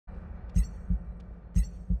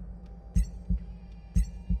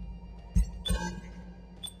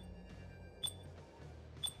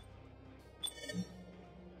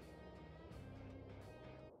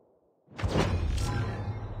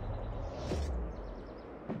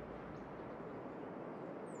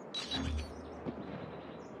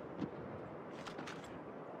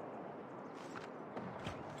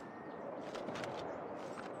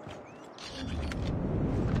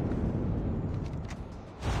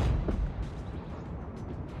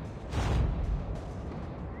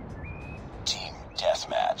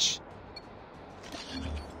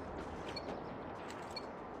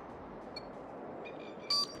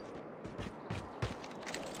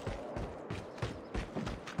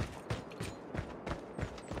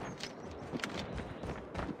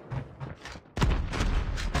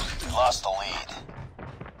lost the lead.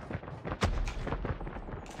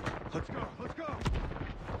 Let's go, let's go!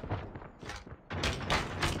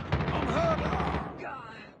 I'm hurt!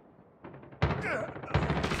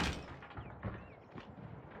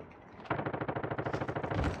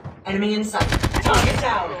 Enemy in sight. Target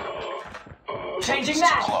down. Changing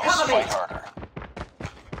that. Close. Cover Fight me. harder.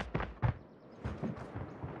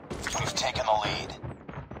 We've taken the lead.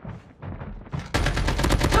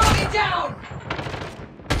 Target down.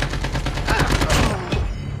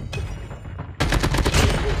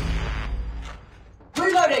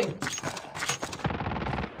 Reloading.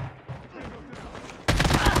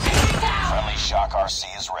 Friendly Shock RC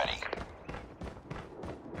is ready.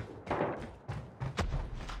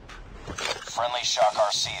 Friendly Shock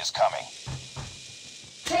RC is coming.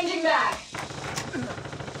 Changing back.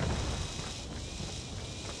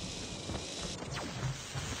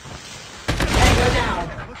 Tango down.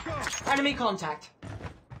 Let's go! Enemy contact.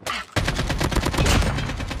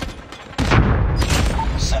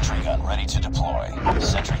 Sentry gun ready to deploy.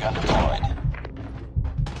 Sentry gun deployed.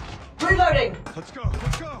 Reloading. Let's go,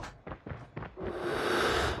 let's go!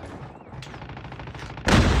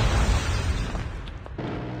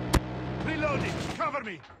 Reloading! Cover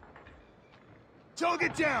me!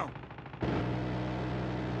 Target down!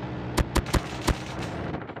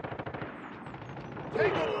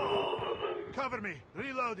 Take it! Cover me!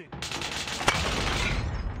 Reloading!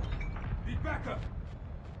 Need backup!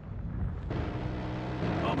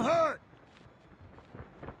 I'm hurt!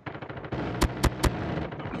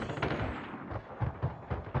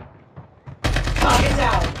 Target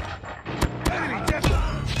down. Enemy dead!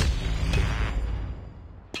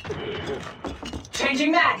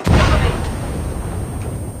 Changing mag. Cover me.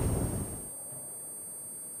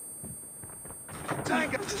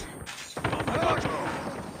 Tango! I'm hurt!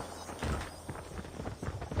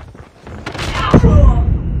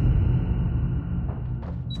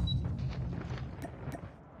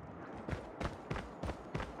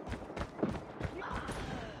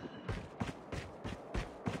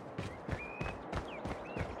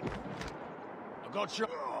 I got you.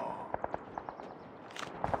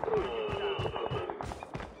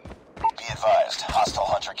 Be advised, hostile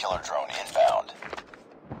hunter-killer drone inbound.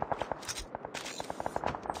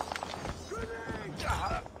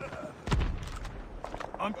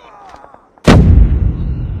 I'm...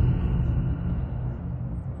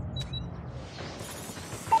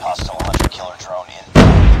 Hostile hunter-killer drone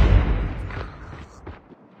inbound.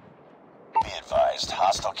 Be advised,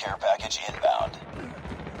 hostile care package inbound.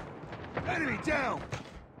 Enemy down!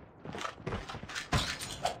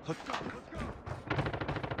 Let's go, let's go!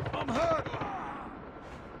 I'm hurt!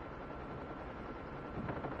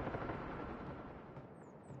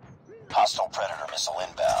 Hostile Predator missile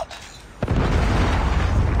inbound.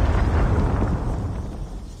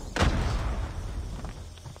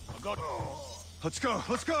 I got... Let's go,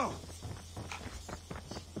 let's go!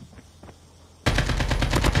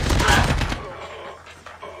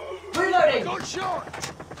 Reloading. Good shot!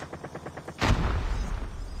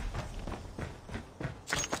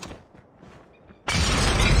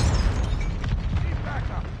 Need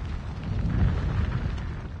backup!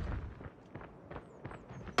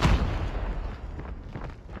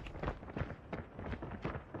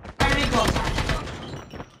 Enemy contact.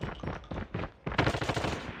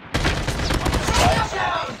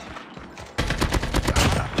 Down.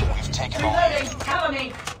 We've taken the lead. Reloading. Cover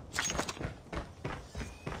me.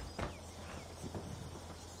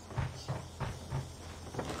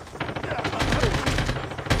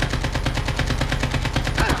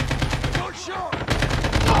 Good shot!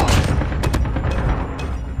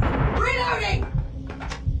 Reloading.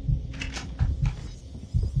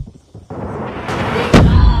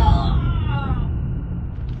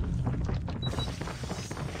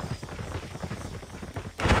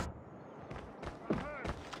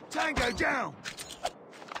 Tango down!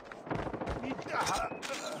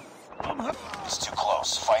 I'm hurt. It's too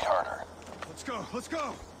close. Fight harder. Let's go, let's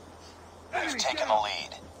go! We've Enemy taken the down.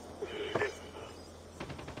 lead.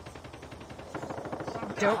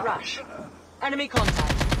 Don't rush. Enemy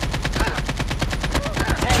contact.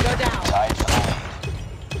 Tango down. Tied for the lead.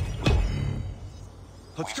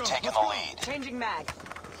 Let's We've go, taken let's the go. lead. Changing mag.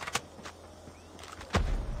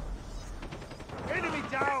 Enemy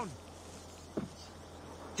down!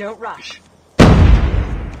 Don't rush.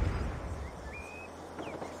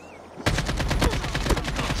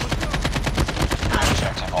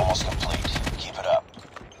 Objective almost complete. Keep it up.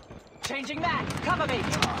 Changing mag. Cover me.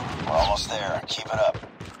 We're almost there. Keep it up.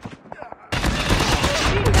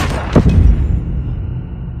 Need backup.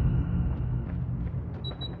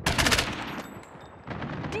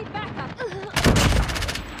 Need backup.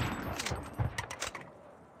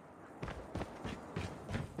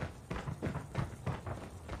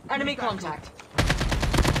 contact.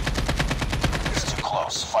 It's too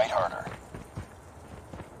close. Fight harder.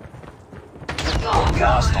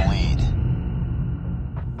 Lost the lead.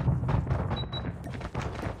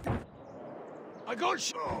 I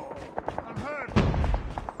got I'm hurt.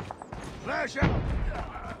 Flash out.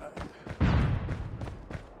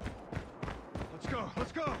 Let's go.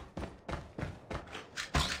 Let's go.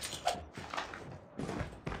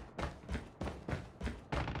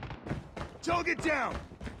 Target down.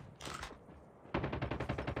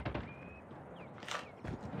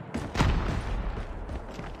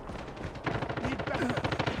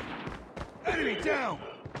 Enemy down.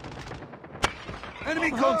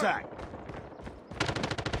 Enemy contact.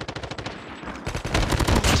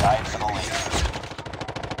 Tied for the lead.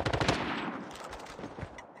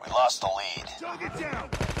 We lost the lead. Target down.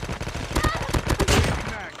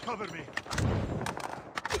 Man, cover me.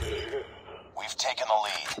 We've taken the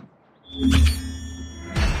lead.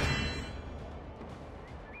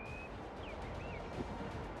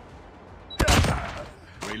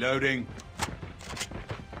 Reloading.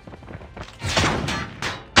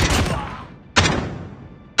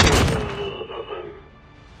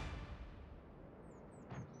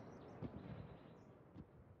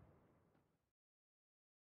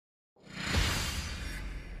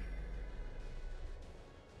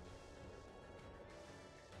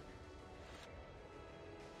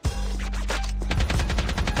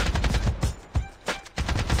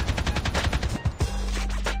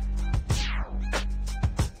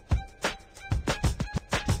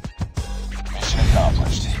 Mission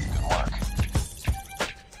accomplished. Good work.